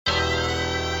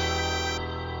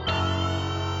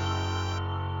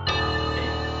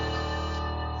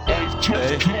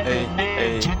Эй, эй,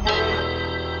 эй.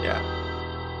 Yeah.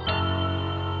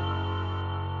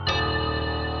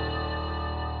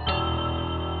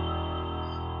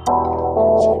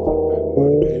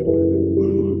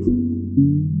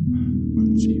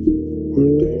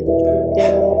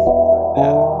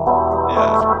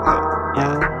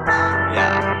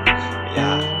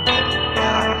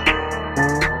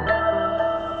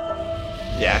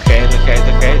 Я хейтер,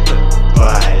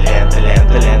 твои ленты,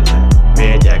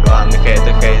 ведь я главный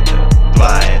хейтер,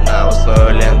 твои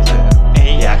новостные ленты.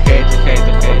 Я хейтер,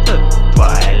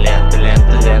 твои ленты,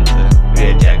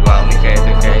 ведь я главный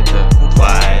хейтер,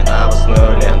 твои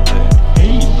новостные ленты.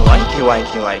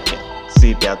 Лайки,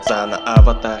 сыпятся на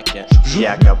аватарке.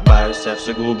 Я копаюсь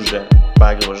все глубже,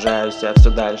 погружаюсь все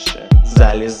дальше.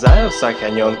 Залезаю в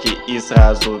сохраненки и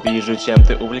сразу вижу, чем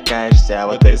ты увлекаешься.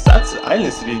 В этой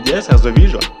социальной среде сразу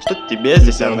вижу, что тебе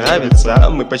здесь нравится.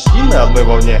 Мы почти на одной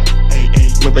волне.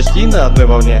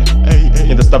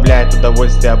 Не доставляет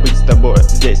удовольствия быть с тобой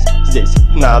здесь,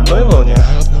 на одной волне.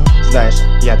 Знаешь,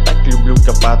 я так люблю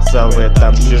копаться в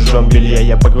этом чужом белье.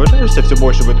 Я погружаюсь все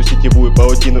больше в эту сетевую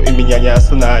паутину, и меня не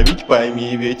остановить,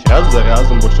 пойми, ведь раз за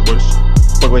разом больше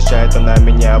поглощает она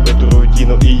меня в эту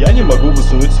рутину, и я не могу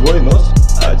высунуть свой нос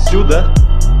отсюда.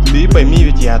 Ты пойми,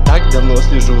 ведь я так давно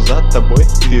слежу за тобой.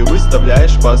 Ты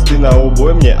выставляешь посты на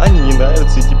убой, мне они не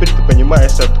нравятся, и теперь ты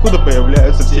понимаешь, откуда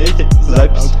появляются все эти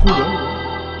записи.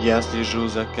 Я слежу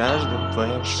за каждым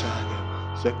твоим шагом,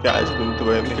 за каждым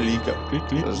твоим кликом,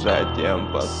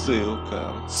 затем по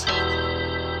ссылкам,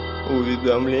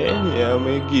 уведомлениям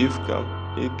и гифкам.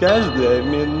 И каждая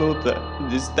минута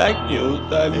здесь так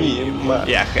неутомима.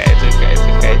 Я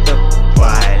хейтер,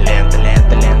 твои ленты,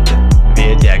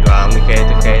 ведь я главный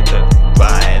хейтер,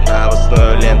 твои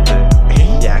новостные ленты.